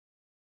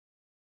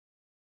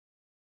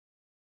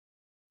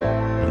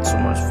Too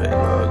much fake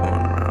love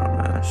going around,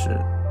 man.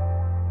 Shit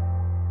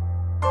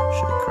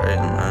crazy,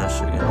 man.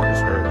 Shit getting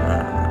niggas hurt,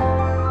 man.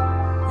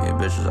 Yeah,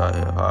 bitches out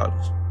here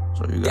heartless.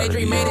 So you gotta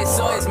be made it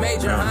so it's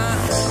major, huh?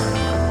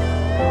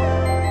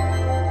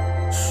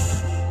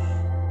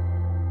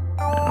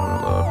 Ain't no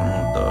love from no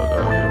thug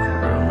out here for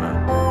real, man.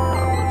 I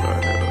wish I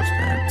had us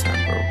staying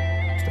 10, bro.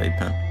 Stay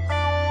pimpin'.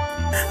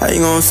 How you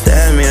gon'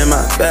 stab me in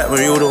my back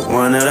when you the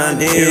one that I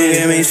need? You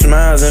give me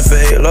smiles and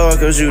fake love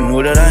cause you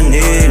knew that I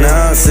need.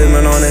 Now I'm sitting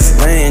on this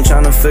lane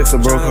tryna fix a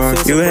broke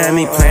heart. You had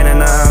me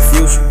planning our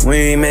future,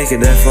 we ain't make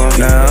it that far.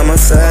 Now I'm a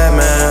sad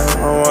man,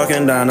 I'm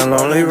walking down a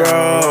lonely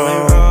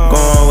road,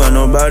 going where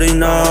nobody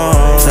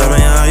knows. Tell me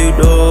how you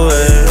do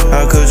it,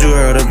 how could you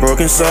hurt a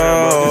broken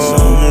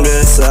soul?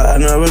 This I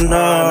never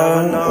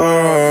know.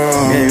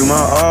 Gave you my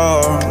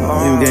all,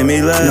 you gave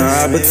me less.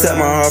 Now I protect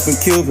my heart from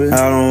Cupid,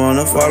 I don't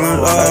wanna fall in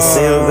love. I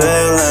see a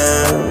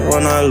villain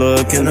when I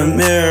look in the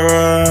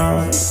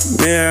mirror.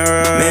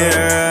 Mirror.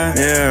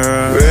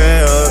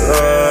 Real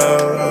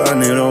love, I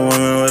need a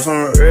woman with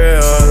some real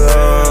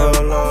love.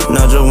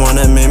 Not just one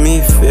that make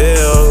me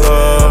feel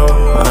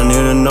love. I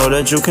need to know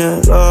that you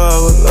can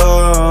love with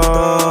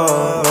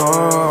love.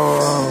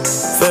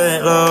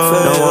 Fake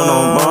love, don't want no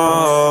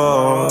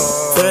more.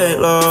 Fake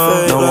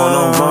love, don't want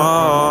no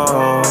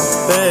more.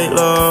 Fake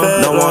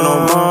love, don't want no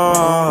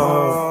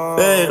more.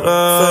 Fake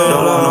love,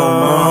 don't want no more.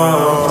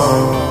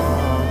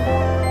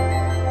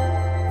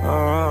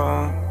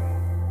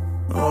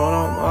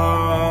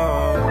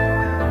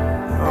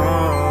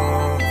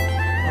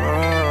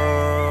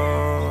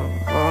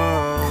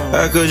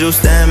 How could you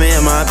stand me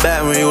in my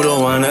back when you the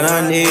one that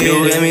I need?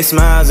 You gave me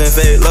smiles and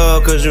fake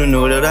love cause you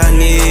knew that I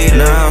need.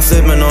 Now I'm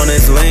sipping on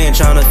this lean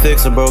tryna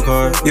fix a broke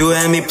heart. You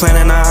had me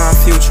planning our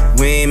future,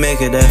 we ain't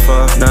make it that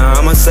far. Now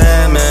I'm a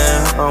sad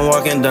man, I'm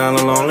walking down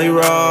a lonely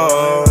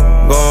road,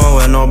 going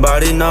where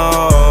nobody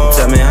knows.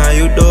 Tell me how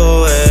you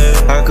do it,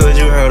 how could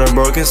you hurt a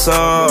broken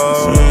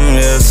soul?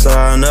 Yes,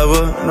 I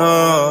never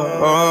know.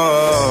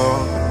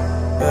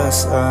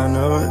 Yes, I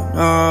never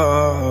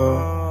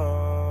know.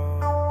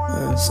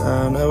 Yes,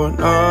 I never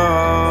know.